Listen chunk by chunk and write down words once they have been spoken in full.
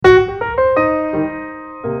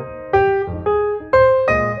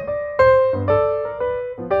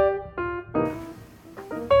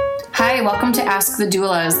Hi, welcome to Ask the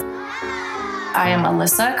Doulas. I am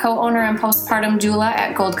Alyssa, co-owner and postpartum doula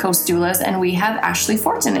at Gold Coast Doulas, and we have Ashley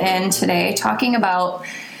Forton in today talking about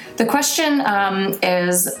the question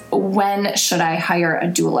is, when should I hire a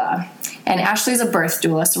doula? And Ashley's a birth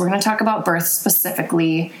doula, so we're going to talk about birth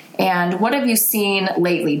specifically. And what have you seen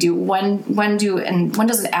lately? When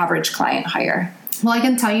does an average client hire? Well, I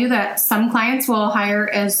can tell you that some clients will hire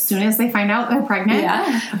as soon as they find out they're pregnant,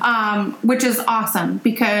 which is awesome,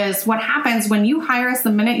 because what happens when you hire us,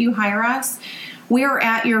 the minute you hire us, we are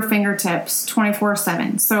at your fingertips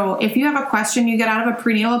 24/7. So if you have a question, you get out of a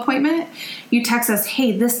prenatal appointment, you text us,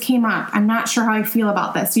 hey, this came up. I'm not sure how I feel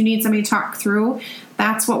about this. You need somebody to talk through.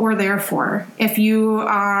 That's what we're there for. If you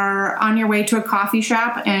are on your way to a coffee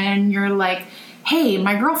shop and you're like, hey,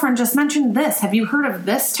 my girlfriend just mentioned this. Have you heard of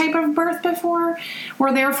this type of birth before?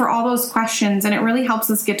 We're there for all those questions, and it really helps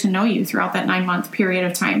us get to know you throughout that 9-month period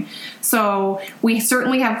of time. So we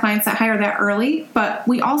certainly have clients that hire that early, but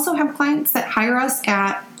we also have clients that hire us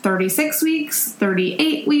at 36 weeks,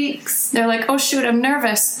 38 weeks. They're like, oh, shoot, I'm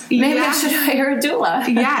nervous. Maybe I should hire a doula.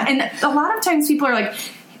 Yeah, and a lot of times people are like,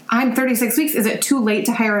 I'm 36 weeks. Is it too late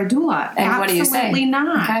to hire a doula? And Absolutely what do you say?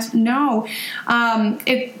 Not. Okay. No.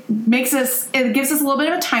 It gives us a little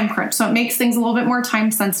bit of a time crunch. So it makes things a little bit more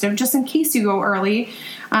time sensitive just in case you go early.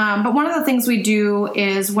 But one of the things we do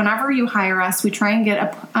is whenever you hire us, we try and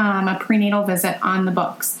get a prenatal visit on the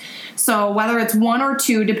books. So whether it's 1 or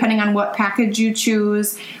 2, depending on what package you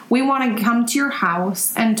choose, we want to come to your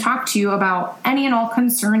house and talk to you about any and all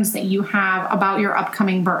concerns that you have about your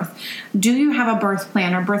upcoming birth. Do you have a birth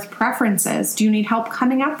plan or birth preferences? Do you need help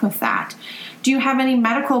coming up with that? Do you have any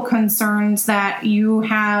medical concerns that you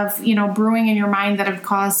have, brewing in your mind that have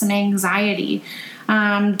caused some anxiety?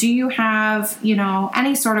 Do you have,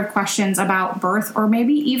 any sort of questions about birth, or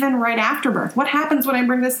maybe even right after birth? What happens when I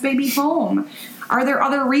bring this baby home? Are there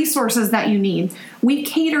other resources that you need? We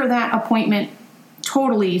cater that appointment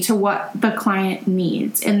totally to what the client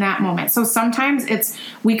needs in that moment. So sometimes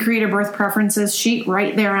we create a birth preferences sheet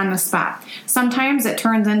right there on the spot. Sometimes it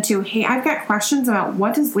turns into, hey, I've got questions about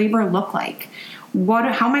what does labor look like?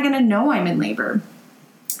 How am I going to know I'm in labor?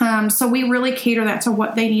 So we really cater that to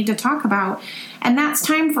what they need to talk about. And that's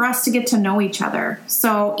time for us to get to know each other.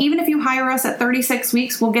 So even if you hire us at 36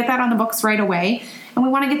 weeks, we'll get that on the books right away. And we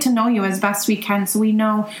want to get to know you as best we can so we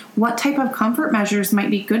know what type of comfort measures might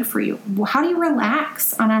be good for you. How do you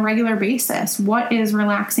relax on a regular basis? What is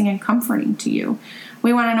relaxing and comforting to you?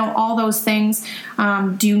 We want to know all those things.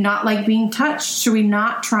 Do you not like being touched? Should we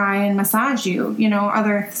not try and massage you? Are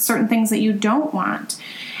there certain things that you don't want?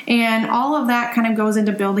 And all of that kind of goes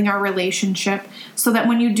into building our relationship so that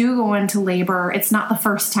when you do go into labor, it's not the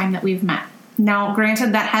first time that we've met. Now,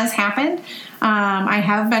 granted, that has happened. I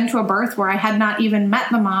have been to a birth where I had not even met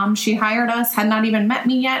the mom. She hired us, had not even met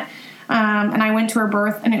me yet. And I went to her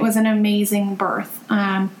birth, and it was an amazing birth.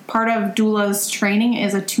 Part of doula's training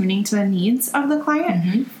is attuning to the needs of the client.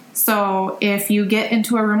 Mm-hmm. So if you get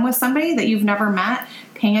into a room with somebody that you've never met,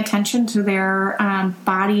 paying attention to their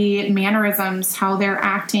body mannerisms, how they're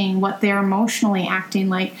acting, what they're emotionally acting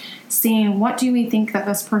like, seeing what do we think that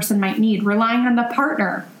this person might need, relying on the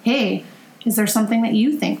partner. Hey, is there something that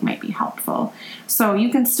you think might be helpful? So you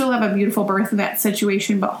can still have a beautiful birth in that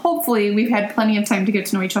situation, but hopefully we've had plenty of time to get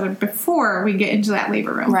to know each other before we get into that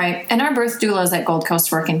labor room. Right. And our birth doulas at Gold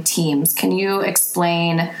Coast work in teams. Can you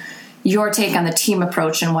explain your take on the team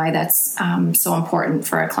approach and why that's so important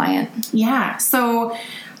for a client? Yeah. So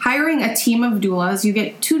hiring a team of doulas, you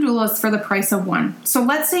get 2 doulas for the price of 1. So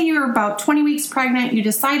let's say you're about 20 weeks pregnant. You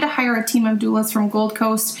decide to hire a team of doulas from Gold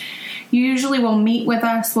Coast. You usually will meet with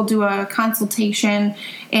us. We'll do a consultation,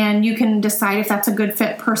 and you can decide if that's a good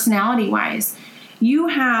fit personality-wise.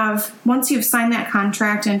 Once you've signed that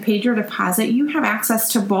contract and paid your deposit, you have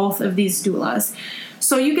access to both of these doulas.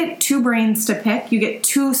 So you get 2 brains to pick. You get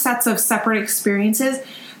 2 sets of separate experiences.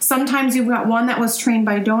 Sometimes you've got one that was trained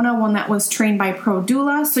by DONA, one that was trained by Pro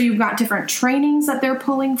Doula. So you've got different trainings that they're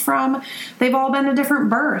pulling from. They've all been to different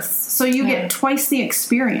births. So you get twice the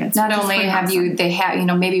experience. Not only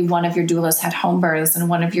maybe one of your doulas had home births and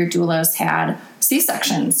one of your doulas had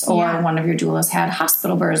C-sections, or one of your doulas had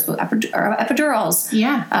hospital births with epidurals.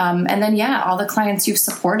 Yeah. And then, all the clients you've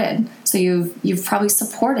supported. So you've probably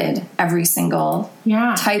supported every single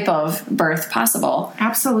type of birth possible.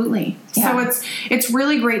 Absolutely. Yeah. So it's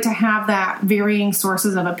really great to have that varying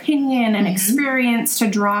sources of opinion and experience to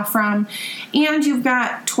draw from. And you've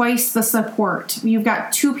got twice the support. You've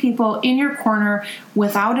got 2 people in your corner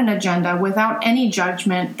without an agenda, without any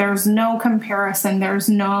judgment. There's no comparison. There's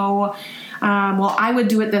no I would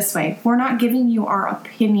do it this way. We're not giving you our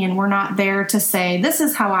opinion. We're not there to say, this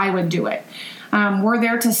is how I would do it. We're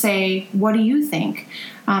there to say, what do you think?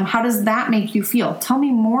 How does that make you feel? Tell me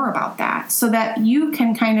more about that so that you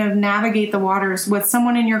can kind of navigate the waters with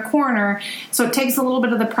someone in your corner. So it takes a little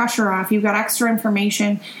bit of the pressure off. You've got extra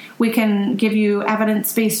information. We can give you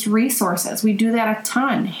evidence-based resources. We do that a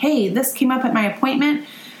ton. Hey, this came up at my appointment.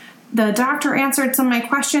 The doctor answered some of my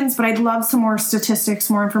questions, but I'd love some more statistics,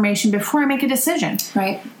 more information before I make a decision.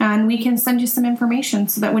 Right. And we can send you some information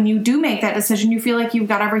so that when you do make that decision, you feel like you've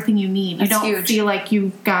got everything you need. That's you don't huge. feel like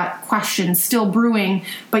you've got questions still brewing,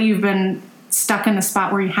 but you've been stuck in the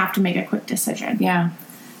spot where you have to make a quick decision. Yeah.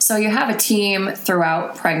 So you have a team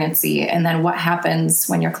throughout pregnancy, and then what happens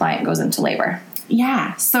when your client goes into labor?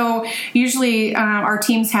 Yeah. So usually our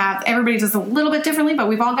teams everybody does a little bit differently, but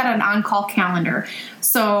we've all got an on-call calendar.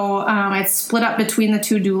 So it's split up between the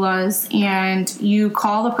two doulas, and you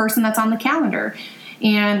call the person that's on the calendar.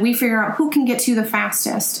 And we figure out who can get to you the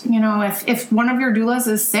fastest. You know, if one of your doulas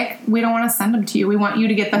is sick, we don't want to send them to you. We want you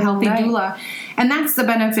to get the healthy doula. And that's the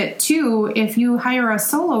benefit, too. If you hire a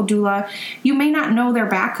solo doula, you may not know their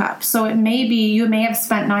backup. So it may be you may have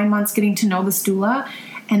spent 9 months getting to know this doula,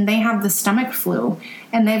 and they have the stomach flu,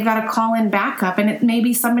 and they've got to call in backup, and it may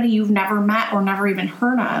be somebody you've never met or never even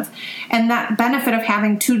heard of. And that benefit of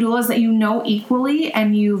having two doulas that you know equally,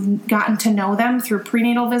 and you've gotten to know them through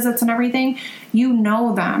prenatal visits and everything, you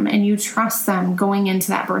know them and you trust them going into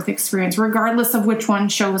that birth experience, regardless of which one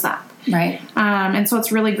shows up. Right. And so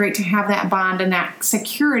it's really great to have that bond and that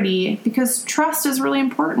security, because trust is really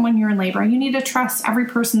important when you're in labor. You need to trust every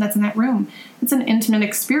person that's in that room. It's an intimate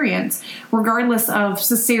experience, regardless of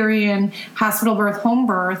cesarean, hospital birth, home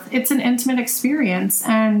birth. It's an intimate experience,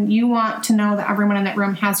 and you want to know that everyone in that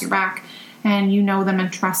room has your back, and you know them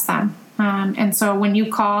and trust them. And so when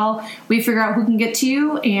you call, we figure out who can get to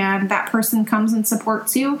you, and that person comes and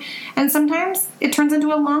supports you. And sometimes it turns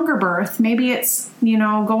into a longer birth. Maybe it's,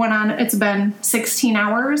 going on, it's been 16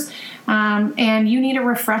 hours, and you need a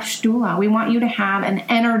refreshed doula. We want you to have an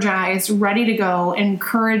energized, ready to go,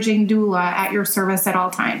 encouraging doula at your service at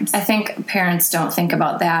all times. I think parents don't think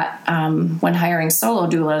about that when hiring solo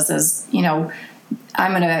doulas is,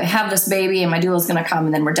 I'm going to have this baby and my doula is going to come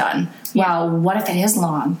and then we're done. Yeah. Well, what if it is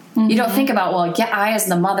long? Mm-hmm. You don't think about, I as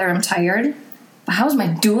the mother am tired, but how's my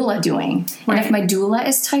doula doing? Right. And if my doula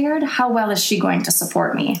is tired, how well is she going to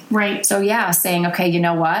support me? Right. So saying, okay, you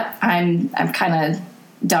know what? I'm kind of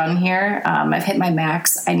done here. I've hit my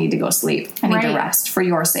max. I need to go sleep. I need to rest for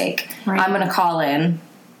your sake. Right. I'm going to call in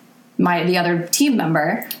the other team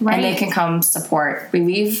member, and they can come support,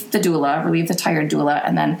 relieve the doula, relieve the tired doula,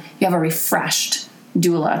 and then you have a refreshed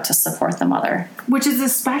doula to support the mother. Which is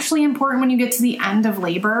especially important when you get to the end of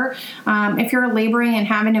labor. If you're laboring and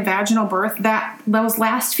having a vaginal birth, those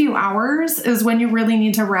last few hours is when you really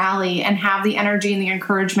need to rally and have the energy and the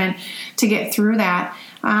encouragement to get through that.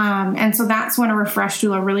 And so that's when a refreshed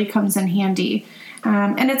doula really comes in handy.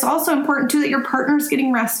 And it's also important, too, that your partner's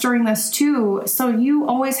getting rest during this, too. So you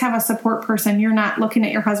always have a support person. You're not looking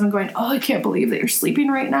at your husband going, I can't believe that you're sleeping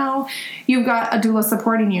right now. You've got a doula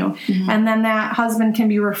supporting you. Mm-hmm. And then that husband can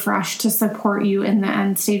be refreshed to support you in the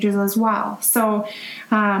end stages as well. So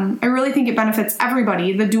I really think it benefits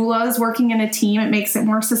everybody. The doula is working in a team. It makes it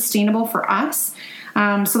more sustainable for us.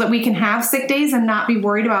 So that we can have sick days and not be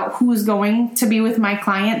worried about who's going to be with my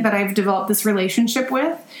client that I've developed this relationship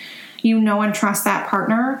with. And trust that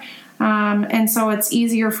partner. And so it's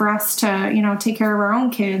easier for us to, take care of our own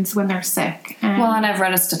kids when they're sick. And I've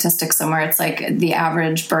read a statistic somewhere. It's like the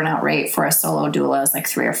average burnout rate for a solo doula is like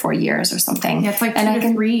 3 or 4 years or something. Yeah, it's like 2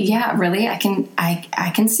 to 3. Yeah, really. I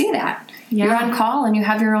can see that. Yeah. You're on call and you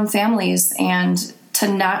have your own families, and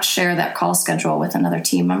to not share that call schedule with another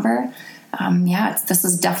team member. This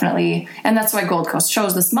is definitely, and that's why Gold Coast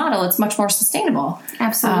chose this model. It's much more sustainable.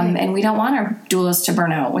 Absolutely. And we don't want our doulas to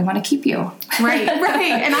burn out. We want to keep you. Right.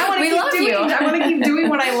 And I want to keep doing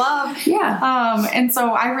what I love. Yeah. And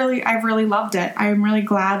so I've really loved it. I'm really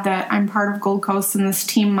glad that I'm part of Gold Coast in this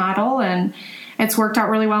team model, and it's worked out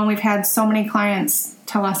really well. And we've had so many clients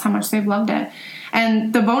tell us how much they've loved it.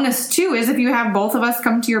 And the bonus, too, is if you have both of us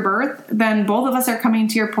come to your birth, then both of us are coming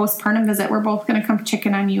to your postpartum visit. We're both going to come check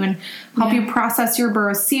in on you and help you process your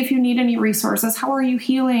birth, see if you need any resources. How are you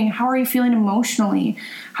healing? How are you feeling emotionally?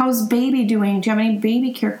 How's baby doing? Do you have any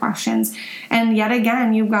baby care questions? And yet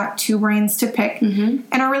again, you've got 2 brains to pick. Mm-hmm.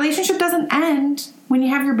 And our relationship doesn't end when you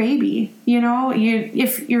have your baby.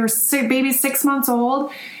 If your baby's 6 months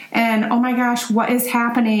old, and oh my gosh, what is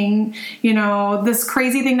happening? This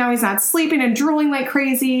crazy thing now, he's not sleeping and drooling like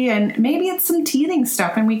crazy, and maybe it's some teething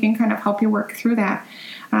stuff, and we can kind of help you work through that.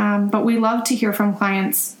 But we love to hear from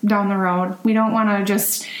clients down the road. We don't want to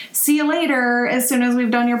just see you later as soon as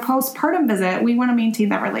we've done your postpartum visit. We want to maintain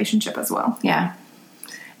that relationship as well. Yeah.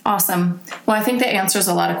 Awesome. Well, I think that answers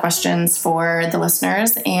a lot of questions for the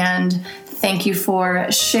listeners, and thank you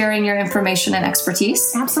for sharing your information and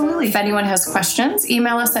expertise. Absolutely. If anyone has questions,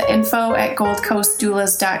 email us at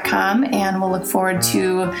info@goldcoastdoulas.com, and we'll look forward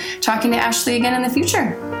to talking to Ashley again in the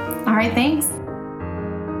future. All right, thanks.